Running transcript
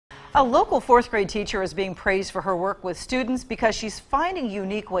A local fourth grade teacher is being praised for her work with students because she's finding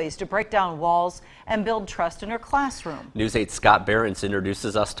unique ways to break down walls and build trust in her classroom. News 8's Scott Behrens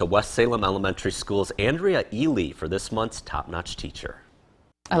introduces us to West Salem Elementary School's Andrea Ihle for this month's top-notch teacher.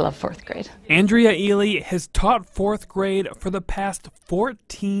 I love fourth grade. Andrea Ihle has taught fourth grade for the past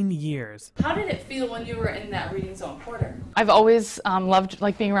 14 years. How did it feel when you were in that reading zone, Porter? I've always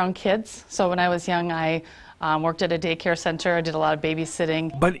loved being around kids. So when I was young, I worked at a daycare center. I did a lot of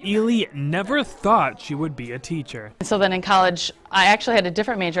babysitting. But Ihle never thought she would be a teacher. So then in college, I actually had a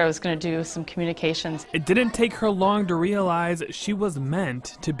different major. I was going to do some communications. It didn't take her long to realize she was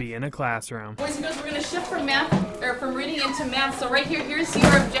meant to be in a classroom. Boys and girls, we're going to shift from math, or from reading into math. So right here, here's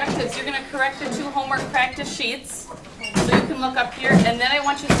your objectives. You're going to correct the 2 homework practice sheets. So you can look up here, and then I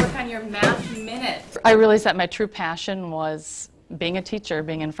want you to work on your math minute. I realized that my true passion was being a teacher,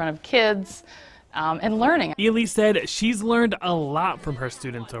 being in front of kids, and learning. Ihle said she's learned a lot from her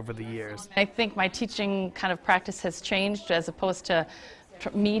students over the years. I think my teaching kind of practice has changed as opposed to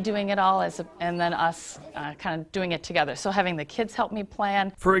me doing it all and then us kind of doing it together. So having the kids help me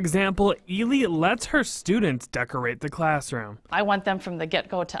plan. For example, Ihle lets her students decorate the classroom. I want them from the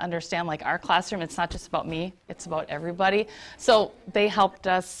get-go to understand, like, our classroom, it's not just about me, it's about everybody. So they helped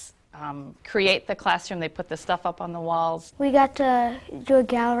us create the classroom. They put the stuff up on the walls. We got to do a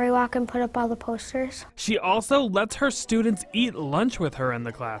gallery walk and put up all the posters. She also lets her students eat lunch with her in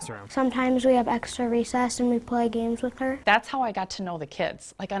the classroom. Sometimes we have extra recess and we play games with her. That's how I got to know the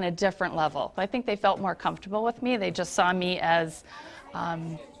kids, like on a different level. I think they felt more comfortable with me. They just saw me as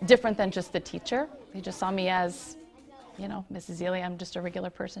different than just the teacher. They just saw me as, you know, Mrs. Ihle, I'm just a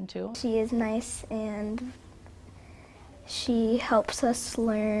regular person too. She is nice and she helps us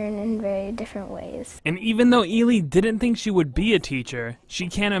learn in very different ways. And even though Ihle didn't think she would be a teacher, she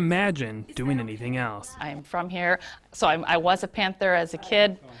can't imagine doing anything else. I'm from here, so I was a Panther as a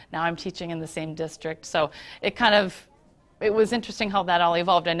kid. Now I'm teaching in the same district. So it was interesting how that all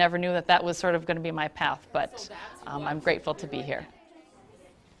evolved. I never knew that that was sort of going to be my path, but I'm grateful to be here.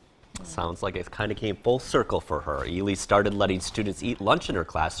 Sounds like it kind of came full circle for her. Ihle started letting students eat lunch in her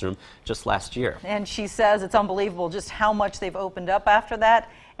classroom just last year. And she says it's unbelievable just how much they've opened up after that,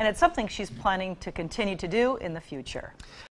 and it's something she's planning to continue to do in the future.